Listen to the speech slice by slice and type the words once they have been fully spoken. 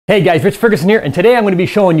Hey guys, Rich Ferguson here, and today I'm going to be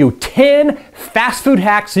showing you 10 fast food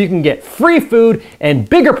hacks so you can get free food and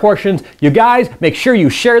bigger portions. You guys, make sure you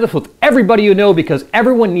share this with everybody you know because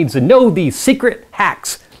everyone needs to know these secret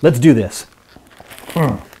hacks. Let's do this.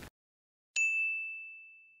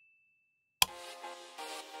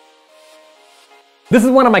 This is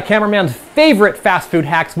one of my cameraman's favorite fast food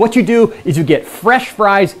hacks. What you do is you get fresh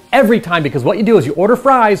fries every time because what you do is you order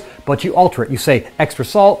fries, but you alter it. You say extra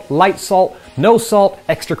salt, light salt, no salt,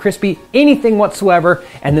 extra crispy, anything whatsoever,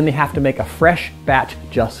 and then they have to make a fresh batch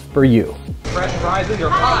just for you. Fresh fries, these are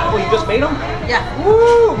hot. Oh, you just made them? Yeah.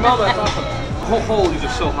 Woo! Mama, that's awesome. Oh, these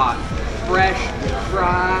are so hot. Fresh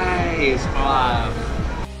fries.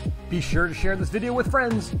 Be sure to share this video with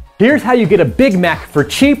friends. Here's how you get a Big Mac for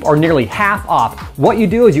cheap or nearly half off. What you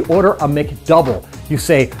do is you order a McDouble. You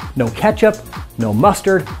say no ketchup, no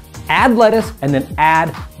mustard, add lettuce, and then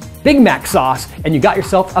add Big Mac sauce, and you got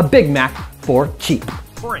yourself a Big Mac for cheap.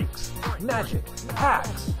 Pranks, magic,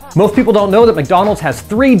 hacks. Most people don't know that McDonald's has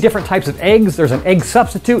 3 different types of eggs. There's an egg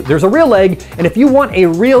substitute, there's a real egg, and if you want a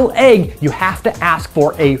real egg, you have to ask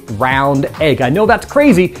for a round egg. I know that's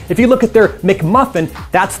crazy. If you look at their McMuffin,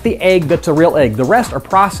 that's the egg that's a real egg. The rest are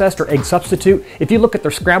processed or egg substitute. If you look at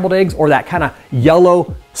their scrambled eggs or that kind of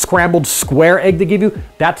yellow scrambled square egg they give you,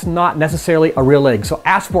 that's not necessarily a real egg. So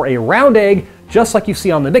ask for a round egg, just like you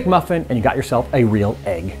see on the McMuffin, and you got yourself a real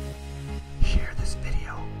egg.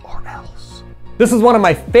 This is one of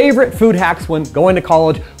my favorite food hacks when going to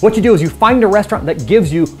college. What you do is you find a restaurant that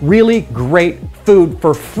gives you really great food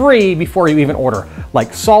for free before you even order, like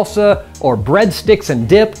salsa or breadsticks and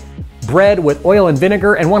dip, bread with oil and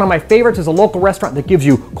vinegar. And one of my favorites is a local restaurant that gives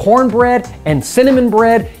you cornbread and cinnamon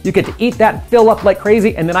bread. You get to eat that, fill up like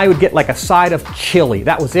crazy, and then I would get like a side of chili.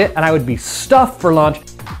 That was it, and I would be stuffed for lunch.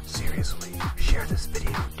 Seriously, share this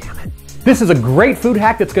video, damn it. This is a great food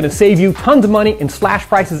hack that's gonna save you tons of money and slash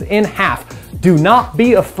prices in half. Do not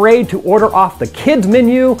be afraid to order off the kids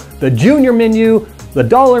menu, the junior menu, the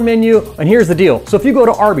dollar menu, and here's the deal. So if you go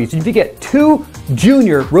to Arby's, if you get 2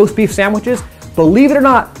 junior roast beef sandwiches, believe it or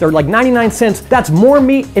not, they're like 99 cents. That's more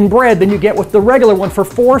meat and bread than you get with the regular one for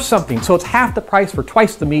 4 something. So it's half the price for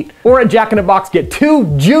twice the meat. Or at Jack in the Box, get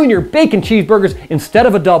 2 junior bacon cheeseburgers instead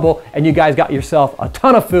of a double, and you guys got yourself a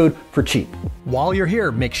ton of food for cheap. While you're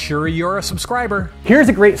here, make sure you're a subscriber. Here's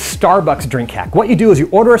a great Starbucks drink hack. What you do is you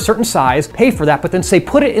order a certain size, pay for that, but then say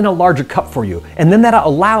put it in a larger cup for you. And then that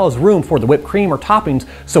allows room for the whipped cream or toppings,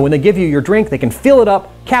 so when they give you your drink, they can fill it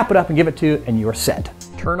up, cap it up, and give it to you, and you are set.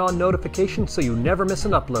 Turn on notifications so you never miss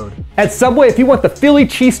an upload. At Subway, if you want the Philly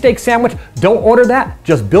cheesesteak sandwich, don't order that.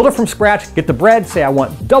 Just build it from scratch, get the bread, say I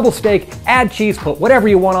want double steak, add cheese, put whatever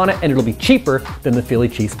you want on it, and it'll be cheaper than the Philly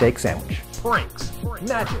cheesesteak sandwich. Pranks,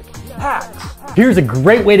 magic, hacks. Here's a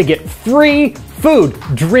great way to get free food,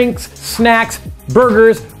 drinks, snacks,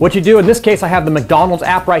 burgers. What you do, in this case, I have the McDonald's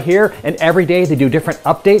app right here, and every day they do different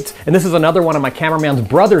updates. And this is another one of my cameraman's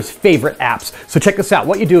brother's favorite apps. So check this out.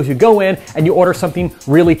 What you do is you go in and you order something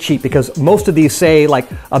really cheap because most of these say like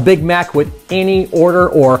a Big Mac with any order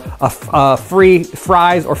or a free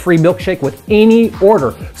fries or free milkshake with any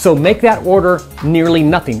order. So make that order nearly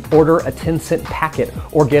nothing. Order a 10-cent packet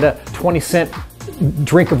or get a 20-cent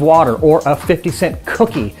drink of water or a 50-cent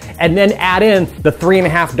cookie, and then add in the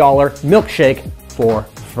 $3.50 milkshake for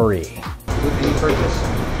free. With any purchase,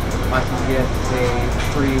 I can get a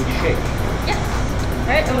free shake. Yes. All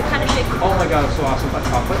right, and what kind of shake? Oh my god, it's so awesome. A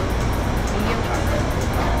chocolate? Medium chocolate.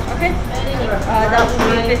 Okay. That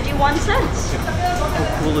would be 51 cents.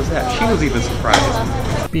 How cool is that? She was even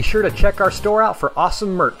surprised. Be sure to check our store out for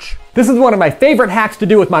awesome merch. This is one of my favorite hacks to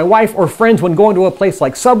do with my wife or friends when going to a place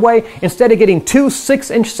like Subway. Instead of getting 2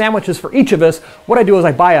 6-inch sandwiches for each of us, what I do is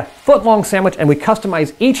I buy a foot-long sandwich and we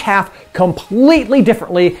customize each half completely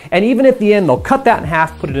differently. And even at the end, they'll cut that in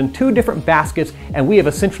half, put it in 2 different baskets, and we have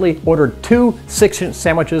essentially ordered 2 6-inch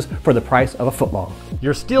sandwiches for the price of a foot-long.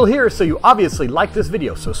 You're still here, so you obviously like this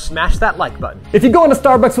video, so smash that like button. If you go into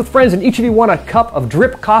Starbucks with friends and each of you want a cup of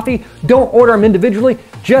drip coffee, don't order them individually,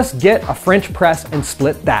 just get a French press and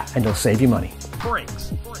split that, and it'll save you money.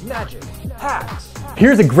 Pranks, magic, hacks.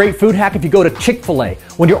 Here's a great food hack if you go to Chick-fil-A.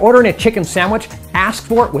 When you're ordering a chicken sandwich, ask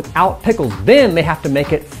for it without pickles. Then they have to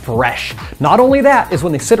make it fresh. Not only that, is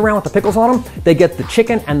when they sit around with the pickles on them, they get the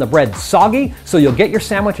chicken and the bread soggy, so you'll get your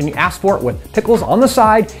sandwich and you ask for it with pickles on the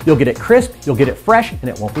side, you'll get it crisp, you'll get it fresh, and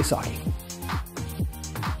it won't be soggy.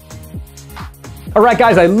 All right,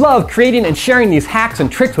 guys, I love creating and sharing these hacks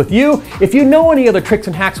and tricks with you. If you know any other tricks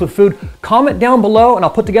and hacks with food, comment down below and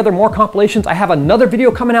I'll put together more compilations. I have another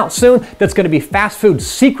video coming out soon that's gonna be fast food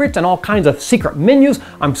secrets and all kinds of secret menus.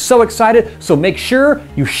 I'm so excited, so make sure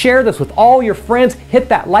you share this with all your friends. Hit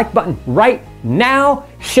that like button right now.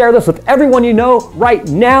 Share this with everyone you know right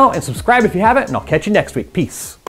now and subscribe if you haven't, and I'll catch you next week. Peace.